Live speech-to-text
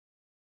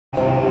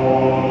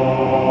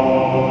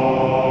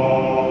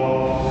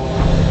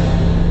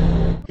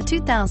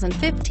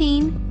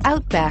2015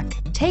 Outback.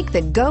 Take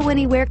the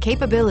go-anywhere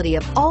capability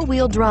of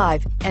all-wheel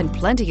drive and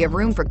plenty of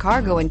room for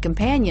cargo and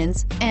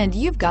companions, and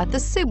you've got the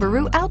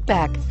Subaru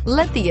Outback.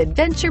 Let the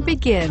adventure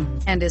begin,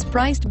 and is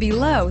priced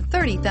below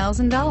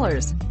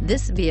 $30,000.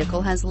 This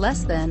vehicle has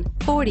less than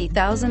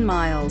 40,000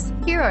 miles.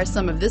 Here are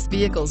some of this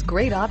vehicle's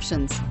great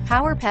options: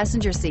 power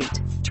passenger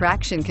seat,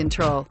 traction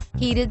control,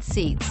 heated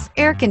seats,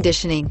 air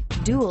conditioning,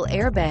 dual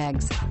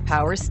airbags,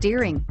 power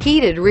steering,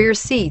 heated rear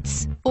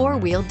seats,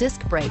 four-wheel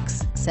disc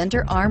brakes,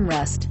 center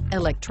armrest,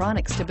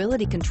 electronic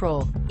stability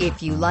control.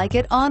 If you like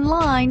it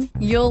online,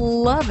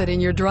 you'll love it in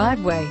your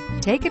driveway.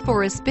 Take it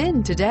for a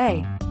spin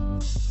today.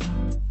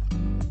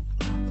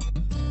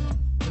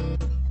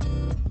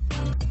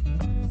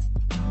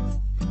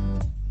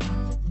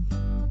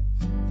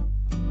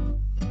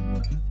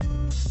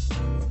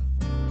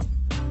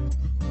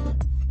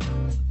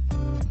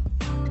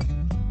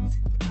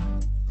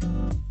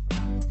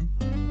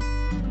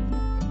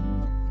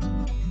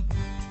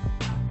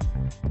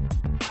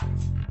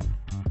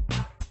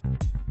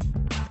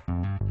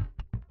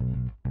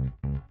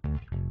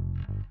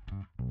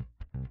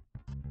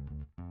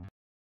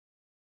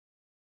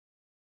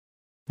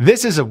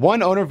 This is a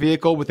one-owner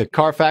vehicle with a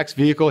Carfax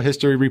Vehicle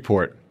History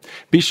Report.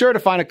 Be sure to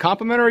find a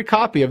complimentary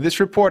copy of this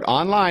report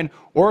online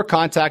or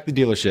contact the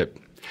dealership.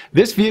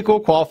 This vehicle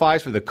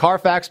qualifies for the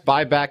Carfax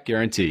Buyback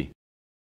Guarantee.